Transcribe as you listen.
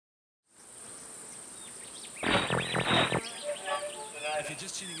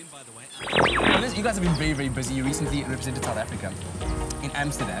You guys have been very, very busy. You recently represented South Africa in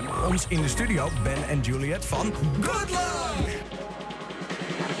Amsterdam. Ons in de studio, Ben en Juliet van Goodluck!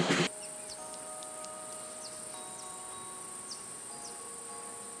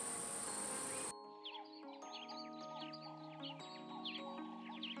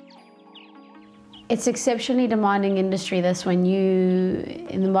 It's exceptionally demanding industry, this, when you,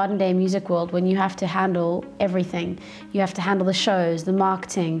 in the modern day music world, when you have to handle everything. You have to handle the shows, the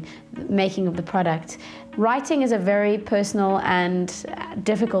marketing, the making of the product. Writing is a very personal and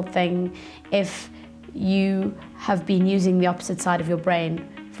difficult thing if you have been using the opposite side of your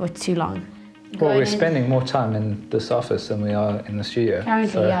brain for too long. Well, we're spending more time in this office than we are in the studio.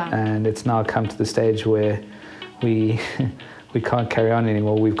 Currently, yeah. And it's now come to the stage where we can't carry on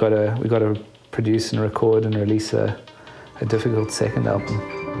anymore. We've got to produce and record and release a difficult second album.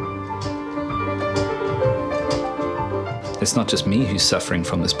 It's not just me who's suffering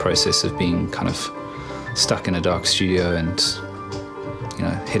from this process of being kind of stuck in a dark studio and, you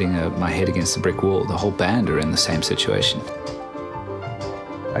know, hitting my head against the brick wall. The whole band are in the same situation.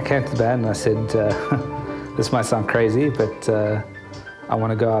 I came to the band and I said, this might sound crazy, but I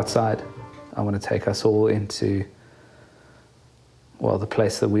want to go outside. I want to take us all into, well, the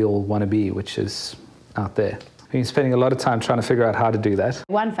place that we all want to be, which is out there. We've been spending a lot of time trying to figure out how to do that.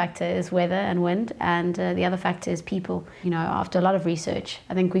 One factor is weather and wind, and the other factor is people. You know, after a lot of research,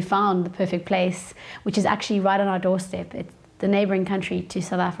 I think we found the perfect place, which is actually right on our doorstep. It's the neighbouring country to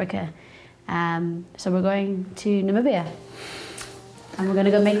South Africa. So we're going to Namibia, and we're going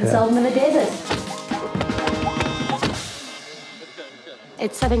to go make this album in the desert.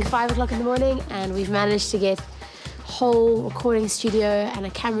 It's, I think, 5 o'clock in the morning, and we've managed to get whole recording studio and a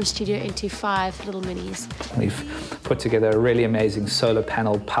camera studio into 5 little minis. We've put together a really amazing solar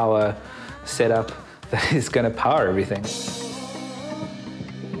panel power setup that is going to power everything.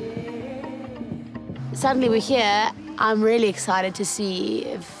 Suddenly we're here. I'm really excited to see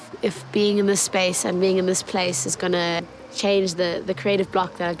if being in this space and being in this place is going to change the creative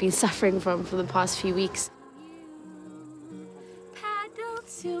block that I've been suffering from for the past few weeks.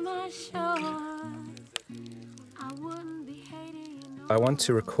 I want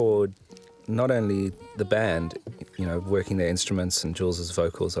to record not only the band, you know, working their instruments and Jules's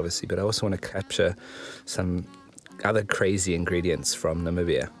vocals, obviously, but I also want to capture some other crazy ingredients from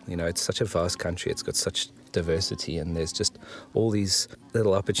Namibia. You know, it's such a vast country, it's got such diversity, and there's just all these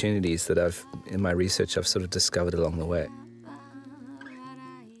little opportunities that in my research, I've sort of discovered along the way.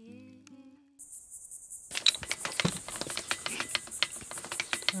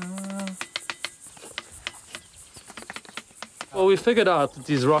 Well, we figured out that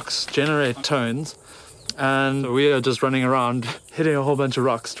these rocks generate tones, and we are just running around hitting a whole bunch of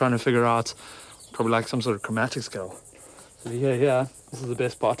rocks trying to figure out probably like some sort of chromatic scale. So here, this is the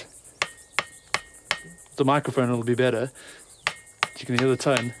best part. The microphone will be better. You can hear the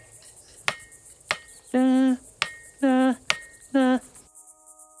tone. Na, na, na.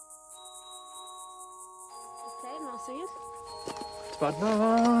 Okay, and I'll sing it. It's about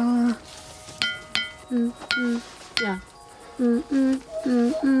na. Yeah.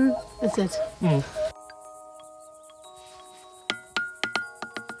 That's it.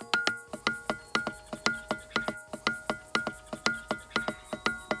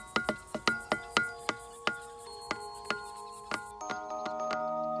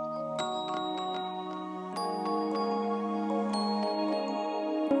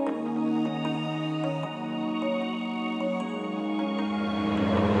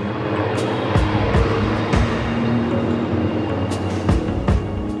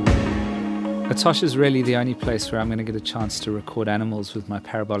 Tosh is really the only place where I'm going to get a chance to record animals with my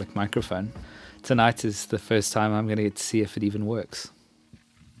parabolic microphone. Tonight is the first time I'm going to get to see if it even works.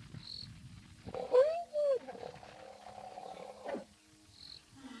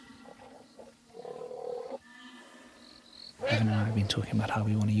 Raiven and I have been talking about how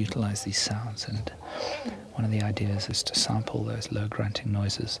we want to utilize these sounds, and one of the ideas is to sample those low grunting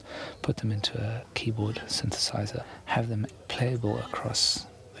noises, put them into a keyboard synthesizer, have them playable across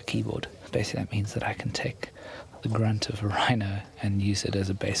the keyboard. Basically that means that I can take the grunt of a rhino and use it as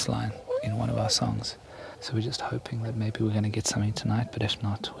a bass line in one of our songs. So we're just hoping that maybe we're going to get something tonight, but if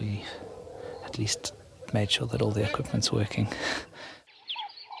not, we at least made sure that all the equipment's working.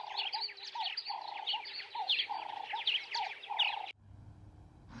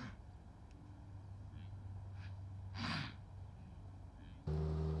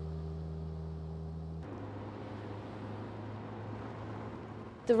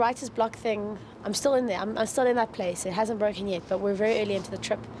 The writer's block thing, I'm still in there. I'm still in that place. It hasn't broken yet, but we're very early into the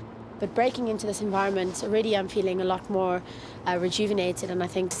trip. But breaking into this environment, already I'm feeling a lot more rejuvenated, and I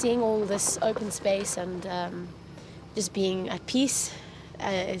think seeing all this open space and just being at peace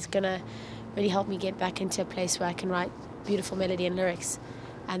is going to really help me get back into a place where I can write beautiful melody and lyrics.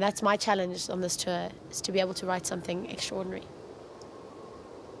 And that's my challenge on this tour, is to be able to write something extraordinary.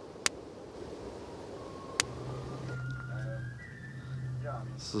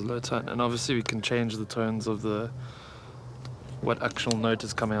 This is low tone, and obviously we can change the tones of what actual note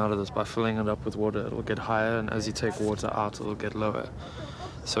is coming out of this by filling it up with water. It'll get higher, and as you take water out, it'll get lower.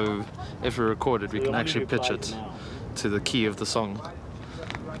 So if we record it, we can actually pitch it to the key of the song,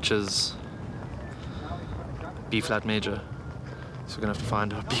 which is B flat major. So we're gonna have to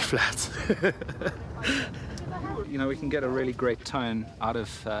find our B flat. You know, we can get a really great tone out of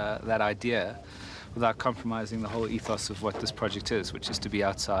that idea without compromising the whole ethos of what this project is, which is to be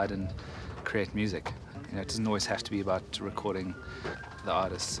outside and create music. You know, it doesn't always have to be about recording the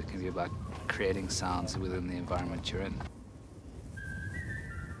artists. It can be about creating sounds within the environment you're in.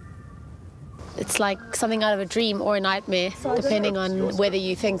 It's like something out of a dream or a nightmare, depending on whether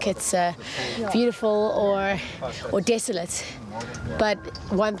you think it's beautiful or desolate. But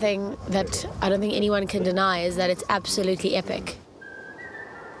one thing that I don't think anyone can deny is that it's absolutely epic.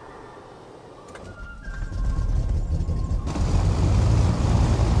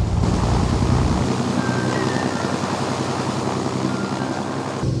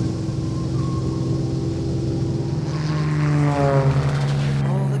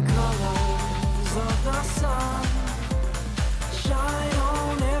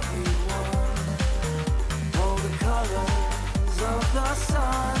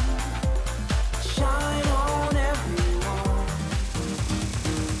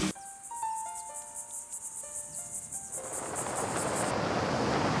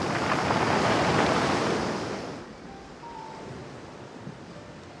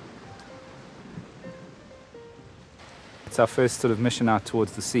 It's our first sort of mission out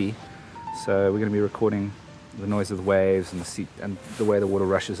towards the sea, so we're going to be recording the noise of the waves and the sea and the way the water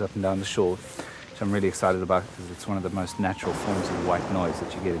rushes up and down the shore, which I'm really excited about because it's one of the most natural forms of white noise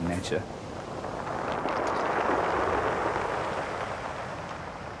that you get in nature.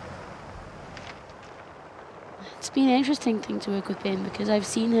 It's been an interesting thing to work with Ben because I've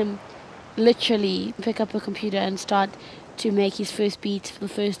seen him literally pick up a computer and start to make his first beat for the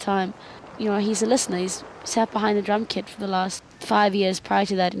first time. You know, he's a listener. He's sat behind the drum kit for the last 5 years prior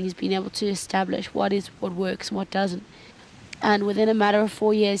to that, and he's been able to establish what works and what doesn't. And within a matter of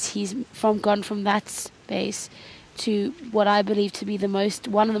 4 years, he's gone from that space to what I believe to be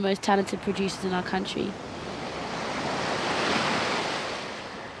one of the most talented producers in our country.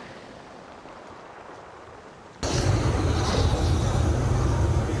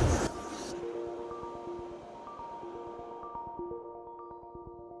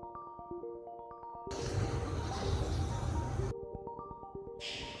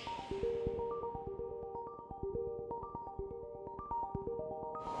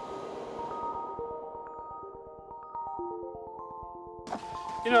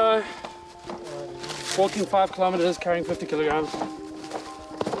 You know, walking 5 kilometers, carrying 50 kilograms.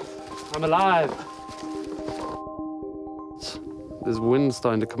 I'm alive. There's wind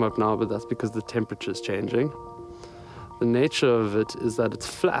starting to come up now, but that's because the temperature's changing. The nature of it is that it's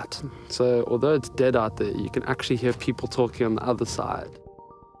flat. So although it's dead out there, you can actually hear people talking on the other side.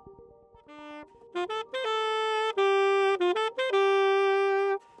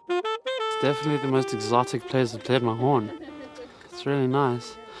 It's definitely the most exotic place I've played my horn. It's really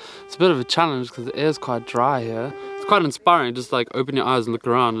nice. It's a bit of a challenge because the air's quite dry here. It's quite inspiring, just like open your eyes and look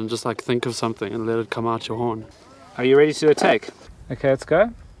around and just like think of something and let it come out your horn. Are you ready to do a take? Okay, let's go.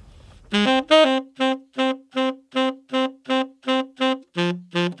 You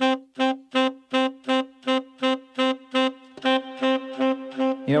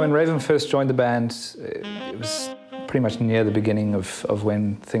know, when Raiven first joined the band, it was pretty much near the beginning of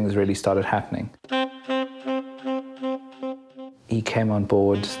when things really started happening. He came on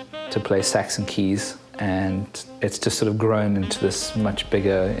board to play sax and keys, and it's just sort of grown into this much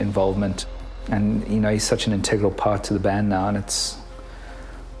bigger involvement. And you know, he's such an integral part to the band now, and I suppose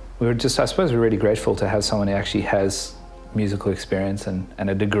we're really grateful to have someone who actually has musical experience and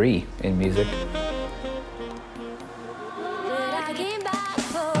a degree in music.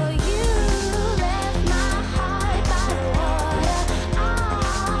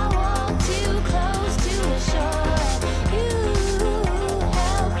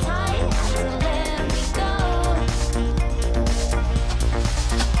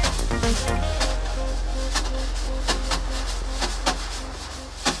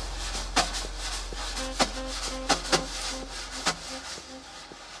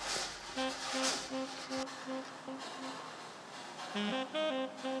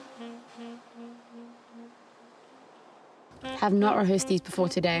 Have not rehearsed these before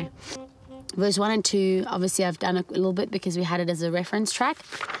today. Verse 1 and 2, obviously I've done a little bit because we had it as a reference track.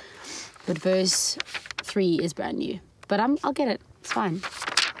 But verse 3 is brand new. But I'll get it, it's fine.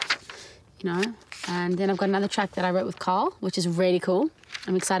 You know? And then I've got another track that I wrote with Carl, which is really cool.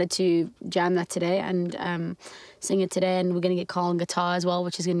 I'm excited to jam that today and sing it today. And we're going to get Carl on guitar as well,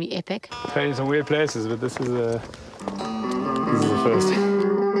 which is going to be epic. Played in some weird places, but this is the first.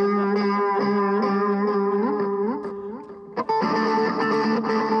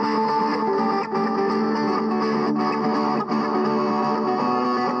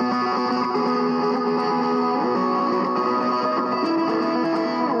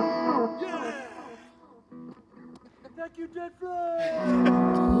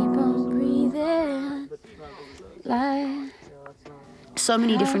 So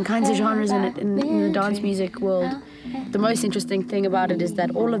many different kinds of genres in it in the dance music world. The most interesting thing about it is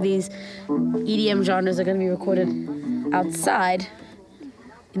that all of these EDM genres are going to be recorded outside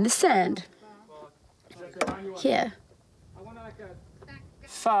in the sand. Here.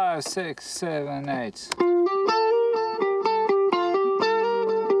 5, 6, 7, 8.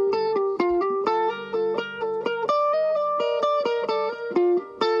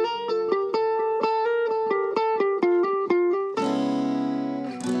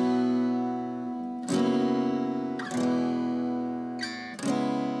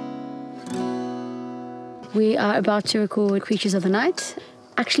 We are about to record Creatures of the Night.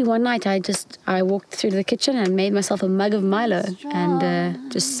 Actually, one night I walked through the kitchen and made myself a mug of Milo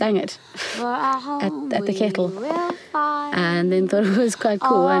and just sang it at the kettle. And then thought it was quite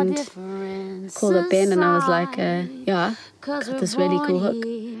cool and called up Ben and I was like, yeah, got this really cool hook.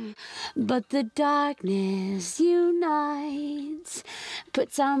 But the darkness unites,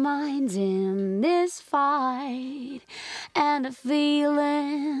 puts our minds in this fight, and a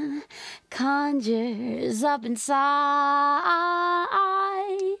feeling conjures up inside.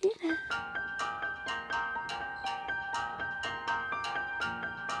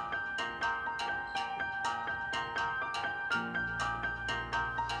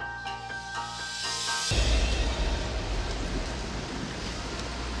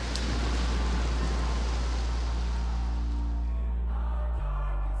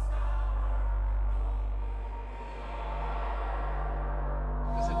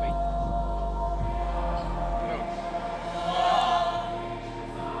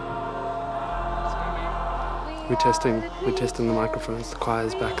 We're testing the microphones. The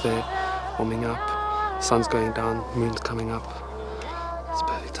choir's back there, warming up. Sun's going down, moon's coming up. It's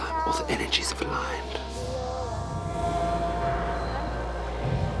perfect time. All the energies have aligned.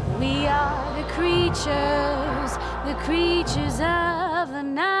 We are the creatures of the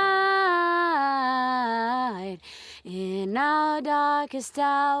night. In our darkest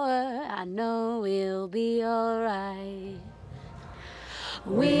hour, I know we'll be alright.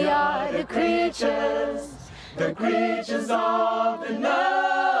 We are the creatures of the night.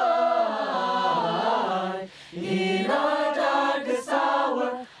 In our darkest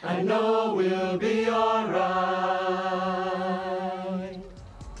hour, I know we'll be alright.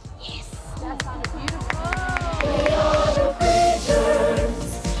 Yes, that sounded beautiful. We are the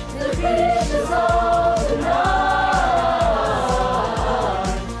creatures of the night.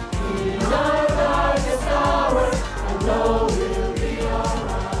 In our darkest hour, I know we'll be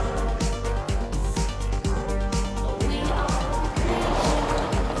alright. We are the creatures of the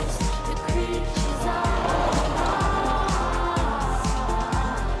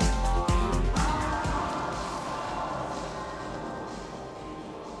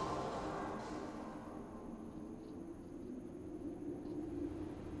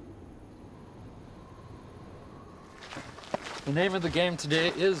The name of the game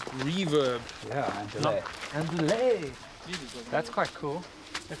today is Reverb. Yeah, and delay. And delay. That's quite cool.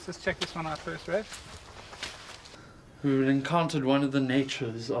 Let's just check this one out first, right? We encountered one of the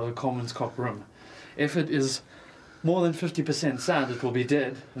natures of a Commons-Cop room. If it is more than 50% sand, it will be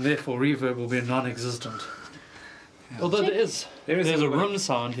dead, and therefore reverb will be non-existent. Yeah. Although there's a room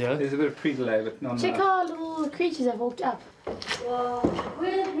sound here. There's a bit of pre-delay, but not Check enough. how little creatures have walked up. Walk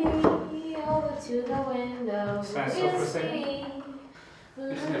with me over to the window. Stand still for a second.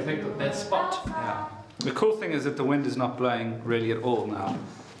 Just going to pick up that spot. Yeah. The cool thing is that the wind is not blowing really at all now,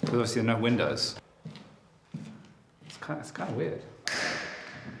 because obviously there are no windows. It's kind of weird.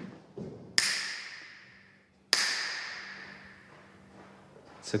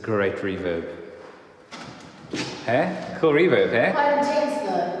 It's a great reverb. Eh? Cool reverb, eh? Quite intense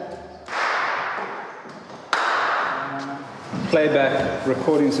though. Playback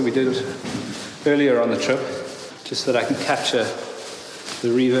recordings that we did earlier on the trip. just so that I can capture the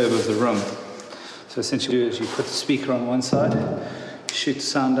reverb of the room. So essentially what you do is you put the speaker on one side, shoot the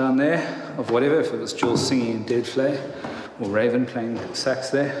sound down there of whatever, if it was Jules singing in Dead Flay or Raiven playing sax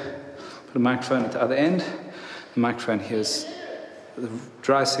there, put a microphone at the other end. The microphone hears the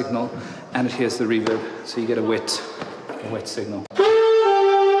dry signal and it hears the reverb, so you get a wet signal.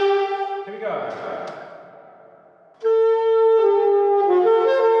 Here we go.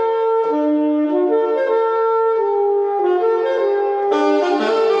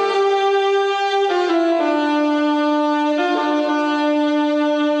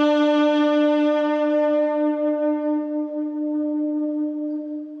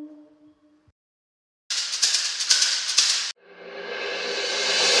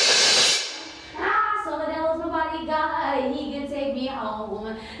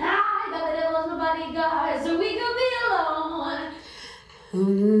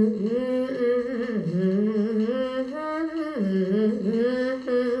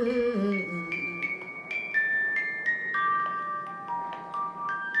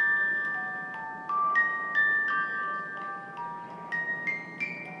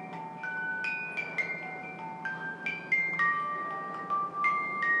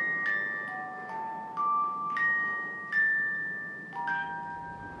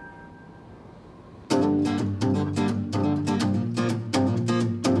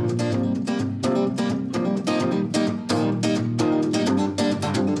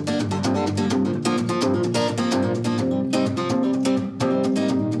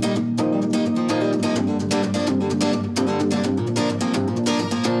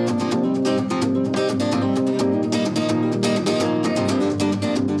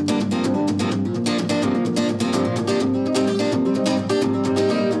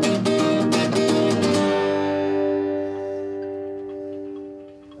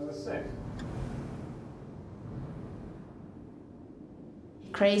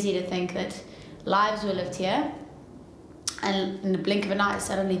 Crazy to think that lives were lived here, and in the blink of an eye,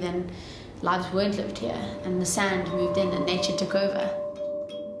 suddenly then lives weren't lived here, and the sand moved in and nature took over.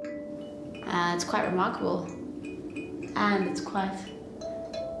 It's quite remarkable, and it's quite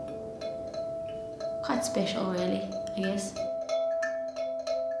special, really, I guess.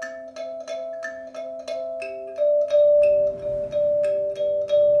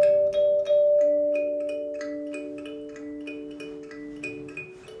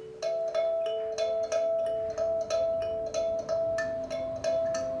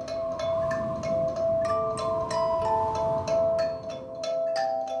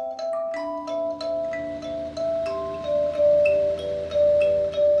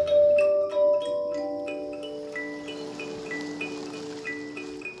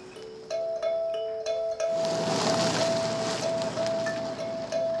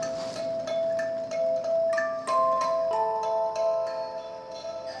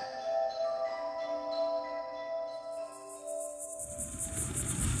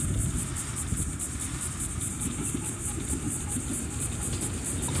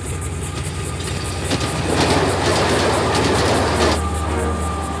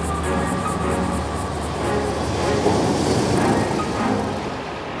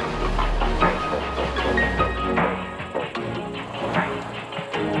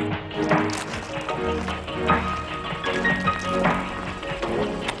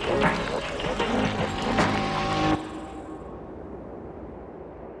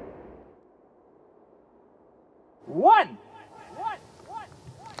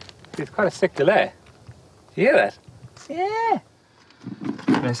 It's quite a sick delay. Do you hear that? Yeah.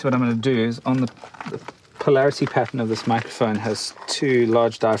 Basically what I'm going to do is on the polarity pattern of this microphone has two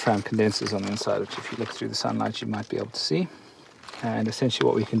large diaphragm condensers on the inside, which if you look through the sunlight you might be able to see. And essentially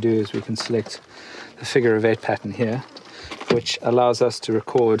what we can do is we can select the figure of 8 pattern here, which allows us to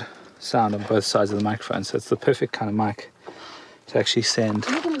record sound on both sides of the microphone. So it's the perfect kind of mic to actually send.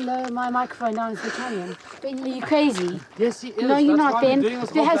 You're going to lower my microphone down into the canyon. Ben, are you crazy? Yes, he is. No, you're not, Ben.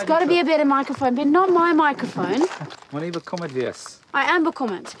 There has got to be a better microphone, Ben. Not my microphone. Wanneer bekommerd wees? I am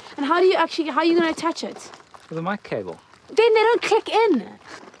bekommerd. And how are you going to attach it? With a mic cable. Ben, they don't click in.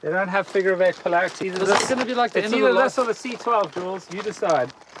 They don't have figure of 8 polarity. Is this going to be like the it's end of either the this or the C12, Jules. You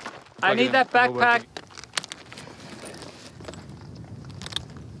decide. I need that backpack.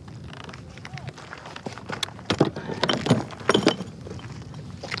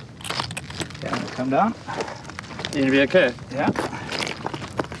 Yeah, come down. You gonna be okay? Yeah.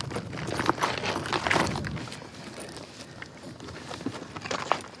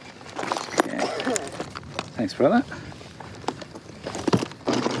 Thanks, brother.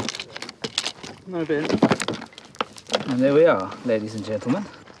 No, Ben. And there we are, ladies and gentlemen.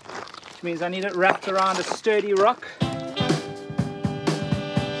 which means I need it wrapped around a sturdy rock.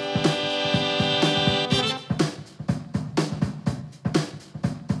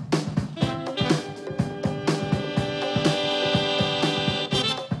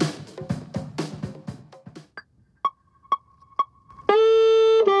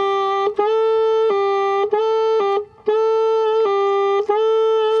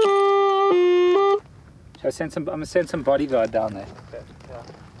 I'm gonna send some bodyguard down there. Okay, yeah.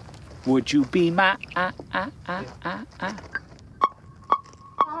 Would you be my Would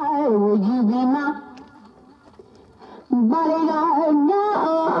you be my bodyguard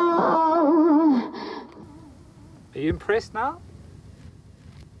now? Are you impressed now?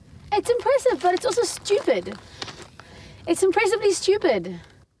 It's impressive, but it's also stupid. It's impressively stupid.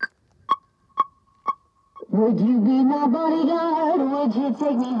 Would you be my bodyguard? Would you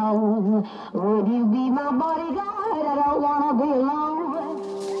take me home? Would you be my bodyguard? I don't wanna be alone.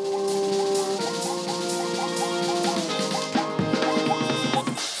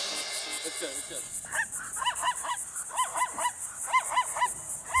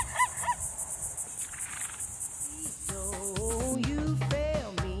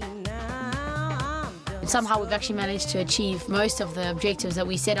 Somehow we've actually managed to achieve most of the objectives that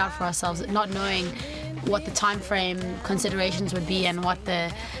we set out for ourselves, not knowing what the time frame considerations would be and what the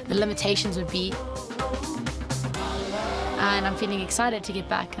limitations would be. And I'm feeling excited to get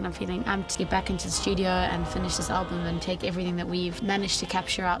back, and I'm feeling amped to get back into the studio and finish this album and take everything that we've managed to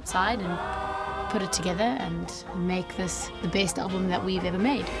capture outside and put it together and make this the best album that we've ever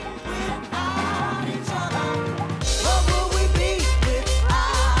made.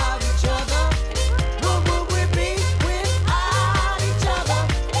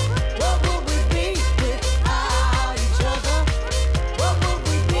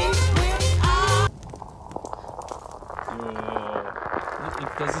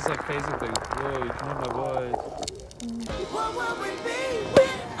 This is like phasing things. Whoa, you can hear my voice. What will we be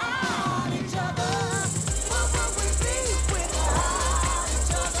without each other? What will we be without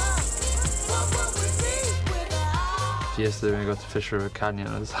each other? What will we be without? Yesterday when we got to Fish River Canyon,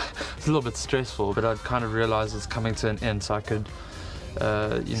 it was a little bit stressful, but I'd kind of realised it's coming to an end, so I could,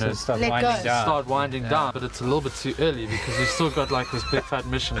 you know, start winding down. But it's a little bit too early because we've still got like this big fat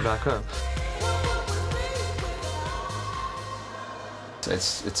mission back home.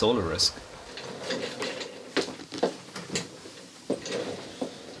 It's all a risk.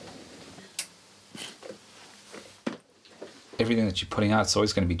 Everything that you're putting out is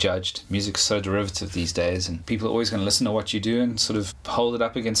always going to be judged. Music's so derivative these days, and people are always going to listen to what you do and sort of hold it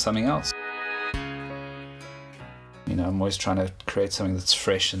up against something else. You know, I'm always trying to create something that's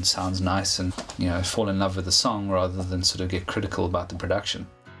fresh and sounds nice and, you know, fall in love with the song rather than sort of get critical about the production.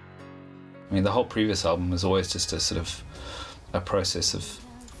 I mean, the whole previous album was always just a sort of a process of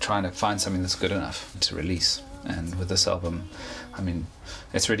trying to find something that's good enough to release. And with this album, I mean,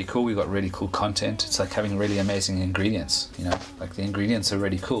 it's really cool. We've got really cool content. It's like having really amazing ingredients, you know, like the ingredients are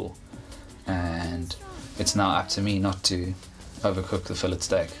really cool. And it's now up to me not to overcook the fillet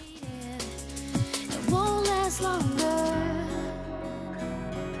steak.